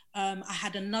 I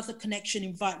had another connection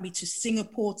invite me to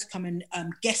Singapore to come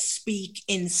and guest speak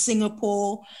in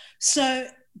Singapore. So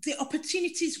the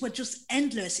opportunities were just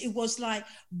endless. It was like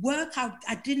work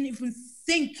I didn't even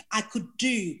think I could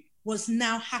do was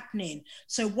now happening.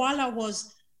 So while I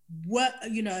was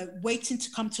waiting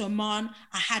to come to Oman,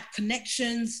 I had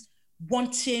connections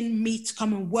wanting me to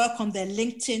come and work on their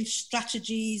LinkedIn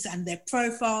strategies and their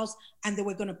profiles, and they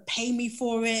were going to pay me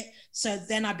for it. So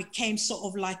then I became sort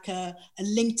of like a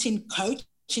LinkedIn coach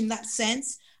in that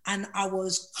sense. And I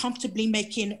was comfortably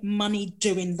making money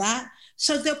doing that.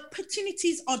 So the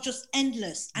opportunities are just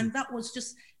endless. And that was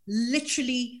just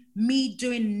literally me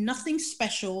doing nothing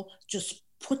special, just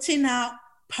putting out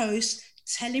posts,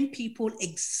 telling people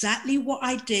exactly what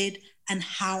I did and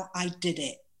how I did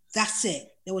it. That's it.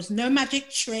 There was no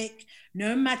magic trick,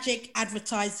 no magic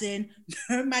advertising,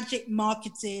 no magic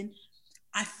marketing.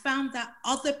 I found that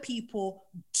other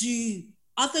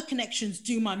connections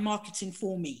do my marketing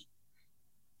for me.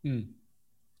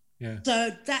 Yeah.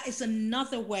 So that is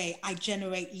another way I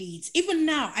generate leads. Even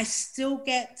now, I still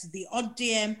get the odd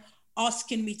DM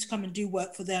asking me to come and do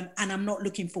work for them, and I'm not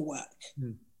looking for work.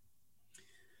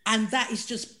 And that is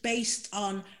just based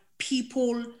on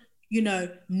people,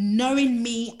 knowing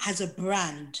me as a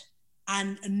brand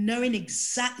and knowing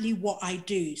exactly what I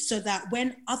do, so that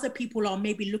when other people are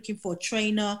maybe looking for a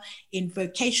trainer in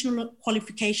vocational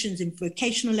qualifications, in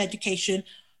vocational education,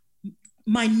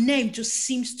 my name just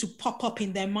seems to pop up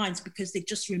in their minds because they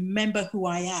just remember who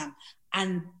I am.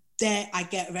 And there I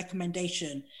get a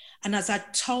recommendation. And as I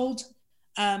told,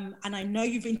 and I know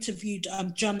you've interviewed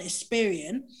John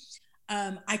Espirian,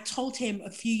 I told him a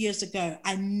few years ago,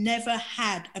 I never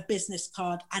had a business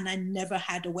card and I never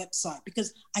had a website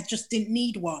because I just didn't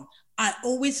need one. I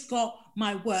always got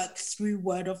my work through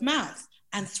word of mouth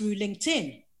and through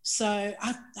LinkedIn. So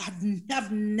I've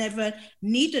never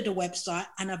needed a website,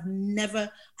 and I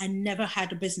never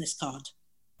had a business card.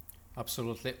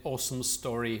 Absolutely awesome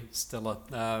story, Stella.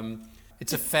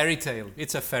 It's a fairy tale.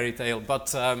 It's a fairy tale,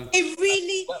 but it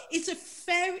really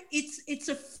it's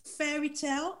a fairy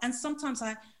tale. And sometimes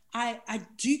I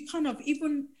do kind of,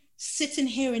 even sitting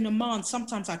here in Oman,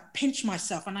 sometimes I pinch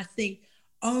myself and I think,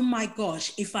 oh my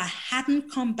gosh, if I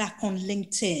hadn't come back on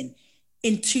LinkedIn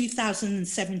in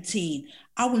 2017,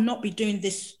 I will not be doing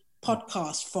this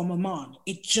podcast from Oman.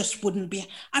 It just wouldn't be.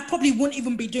 I probably wouldn't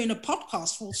even be doing a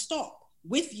podcast full stop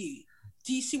with you.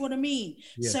 Do you see what I mean?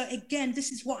 Yeah. So again,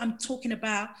 this is what I'm talking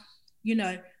about,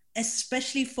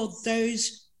 especially for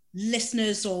those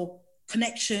listeners or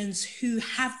connections who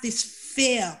have this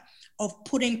fear of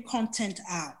putting content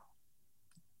out.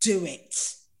 Do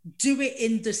it. Do it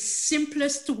in the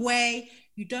simplest way.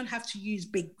 You don't have to use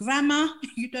big grammar.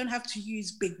 You don't have to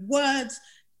use big words.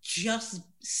 Just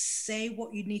say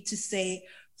what you need to say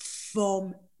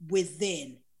from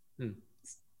within.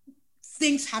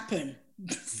 Things happen.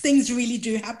 Things really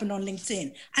do happen on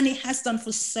LinkedIn, and it has done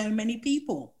for so many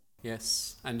people.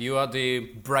 Yes, and you are the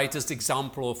brightest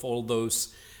example of all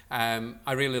those.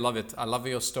 I really love it. I love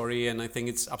your story, and I think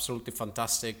it's absolutely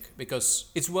fantastic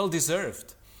because it's well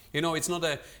deserved. It's not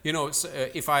a,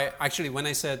 if I actually, when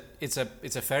I said it's a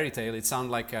fairy tale, it sounds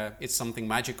like it's something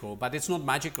magical, but it's not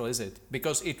magical, is it?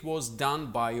 Because it was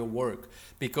done by your work,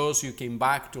 because you came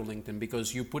back to LinkedIn,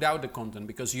 because you put out the content,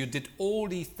 because you did all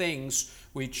the things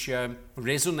which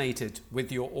resonated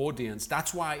with your audience.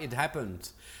 That's why it happened.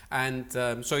 And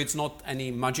so it's not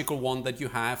any magical wand that you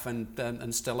have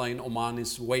and Stella in Oman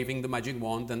is waving the magic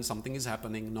wand and something is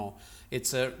happening. No,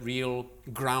 it's a real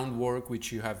groundwork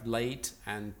which you have laid,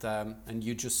 and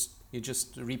you're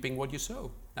just reaping what you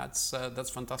sow. That's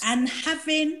fantastic. And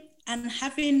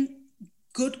having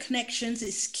good connections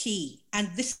is key. And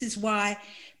this is why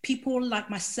people like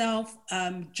myself,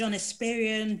 John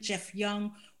Espirian, Jeff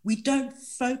Young, we don't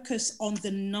focus on the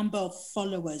number of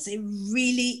followers. It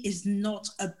really is not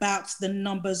about the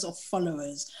numbers of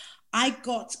followers. I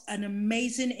got an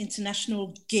amazing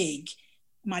international gig,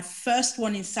 my first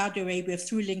one in Saudi Arabia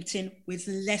through LinkedIn, with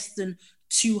less than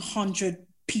 200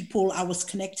 people I was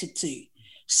connected to.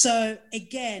 So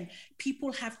again,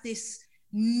 people have this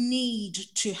need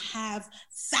to have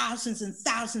thousands and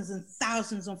thousands and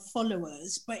thousands of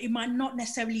followers, but it might not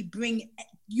necessarily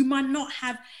you might not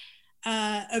have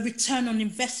a return on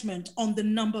investment on the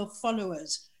number of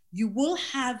followers. You will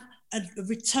have a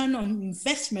return on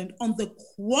investment on the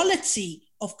quality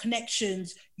of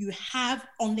connections you have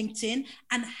on LinkedIn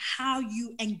and how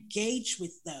you engage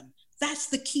with them. That's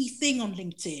the key thing on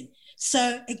LinkedIn.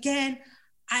 So again,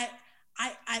 I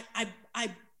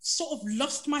sort of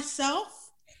lost myself,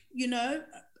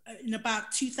 in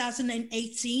about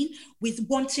 2018 with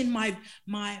wanting my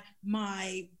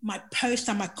post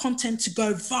and my content to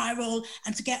go viral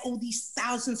and to get all these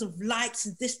thousands of likes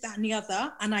and this, that, and the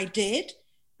other. And I did.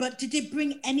 But did it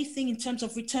bring anything in terms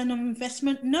of return on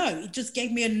investment? No, it just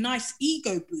gave me a nice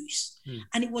ego boost.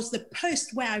 And it was the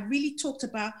post where I really talked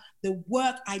about the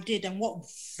work I did and what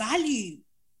value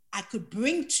I could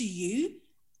bring to you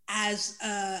as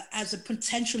a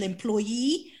potential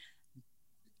employee,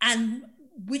 and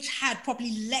which had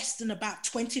probably less than about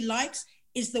 20 likes,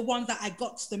 is the one that I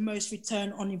got the most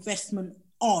return on investment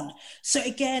on. So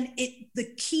again,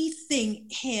 the key thing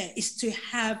here is to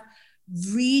have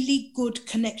really good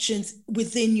connections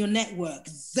within your network.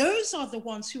 Those are the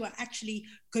ones who are actually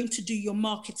going to do your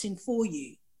marketing for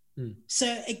you.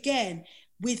 So again,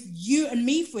 with you and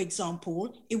me, for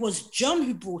example, it was John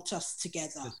who brought us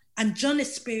together. Yes. And John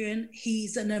Espirian,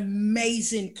 he's an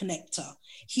amazing connector.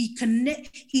 He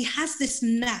has this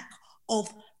knack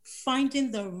of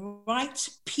finding the right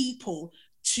people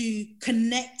to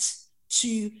connect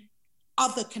to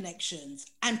other connections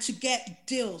and to get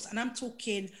deals. And I'm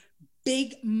talking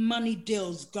big money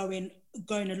deals going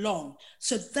along.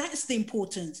 So that's the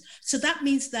importance. So that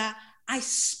means that I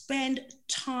spend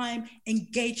time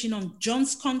engaging on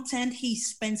John's content. He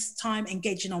spends time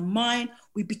engaging on mine.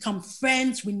 We become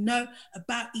friends. We know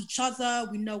about each other.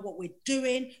 We know what we're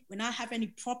doing. When I have any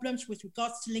problems with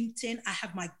regards to LinkedIn, I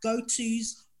have my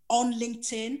go-tos on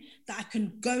LinkedIn that I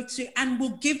can go to and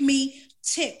will give me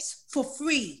tips for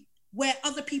free where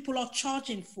other people are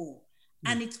charging for.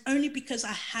 And it's only because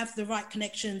I have the right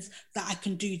connections that I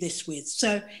can do this with.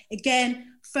 So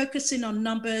again, focusing on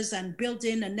numbers and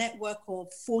building a network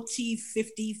of 40,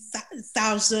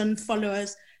 50,000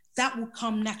 followers, that will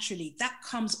come naturally. That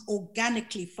comes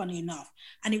organically, funny enough.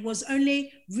 And it was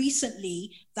only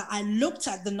recently that I looked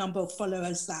at the number of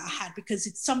followers that I had, because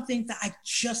it's something that I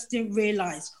just didn't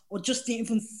realize or just didn't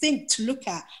even think to look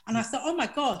at. And I thought, oh my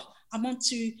God, I'm on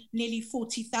to nearly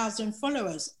 40,000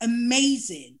 followers.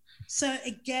 Amazing. So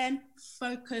again,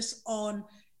 focus on,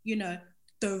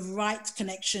 the right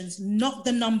connections, not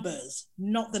the numbers.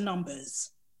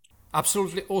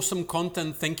 Absolutely awesome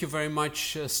content. Thank you very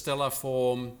much, Stella,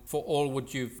 for all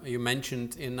what you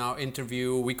mentioned in our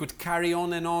interview. We could carry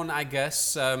on and on, I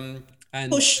guess. And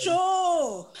for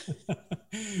sure.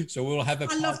 So we'll have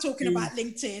I love talking about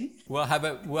LinkedIn. We'll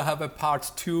have a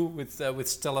part 2 with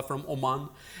Stella from Oman.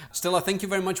 Stella, thank you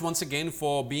very much once again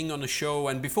for being on the show.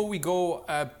 And before we go,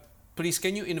 please,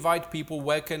 can you invite people?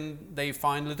 Where can they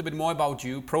find a little bit more about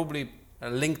you? Probably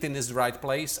LinkedIn is the right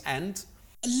place. And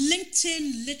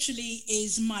LinkedIn literally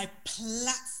is my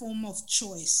platform of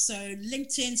choice. So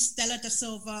LinkedIn, Stella Da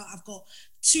Silva. I've got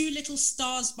 2 little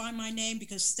stars by my name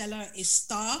because Stella is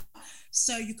star.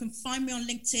 So you can find me on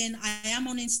LinkedIn. I am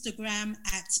on Instagram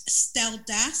at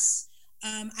StelDas.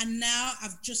 And now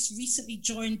I've just recently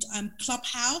joined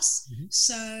Clubhouse,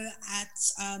 so at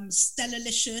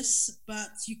Stellalicious,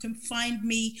 but you can find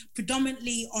me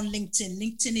predominantly on LinkedIn.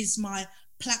 LinkedIn is my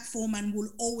platform and will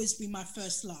always be my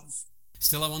first love.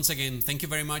 Stella, once again, thank you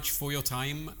very much for your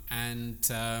time, and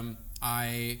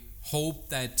I hope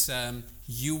that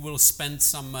you will spend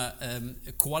some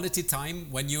quality time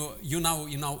when you're now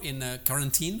in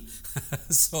quarantine.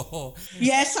 So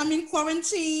yes, I'm in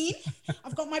quarantine.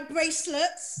 I've got my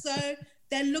bracelets, so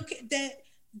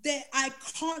I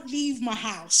can't leave my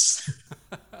house.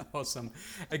 Awesome.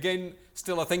 Again,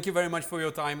 Stella, thank you very much for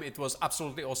your time. It was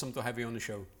absolutely awesome to have you on the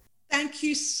show. Thank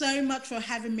you so much for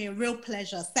having me. A real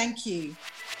pleasure. Thank you.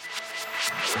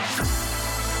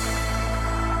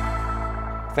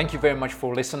 Thank you very much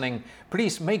for listening.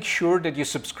 Please make sure that you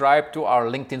subscribe to our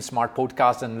LinkedIn Smart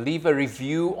podcast and leave a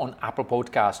review on Apple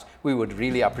Podcast. We would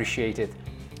really appreciate it.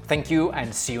 Thank you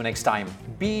and see you next time.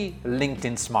 Be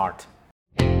LinkedIn Smart.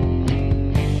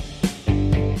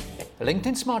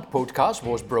 LinkedIn Smart podcast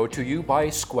was brought to you by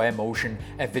Square Motion,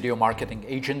 a video marketing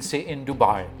agency in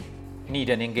Dubai. Need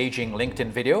an engaging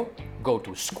LinkedIn video? Go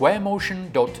to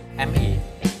squaremotion.me.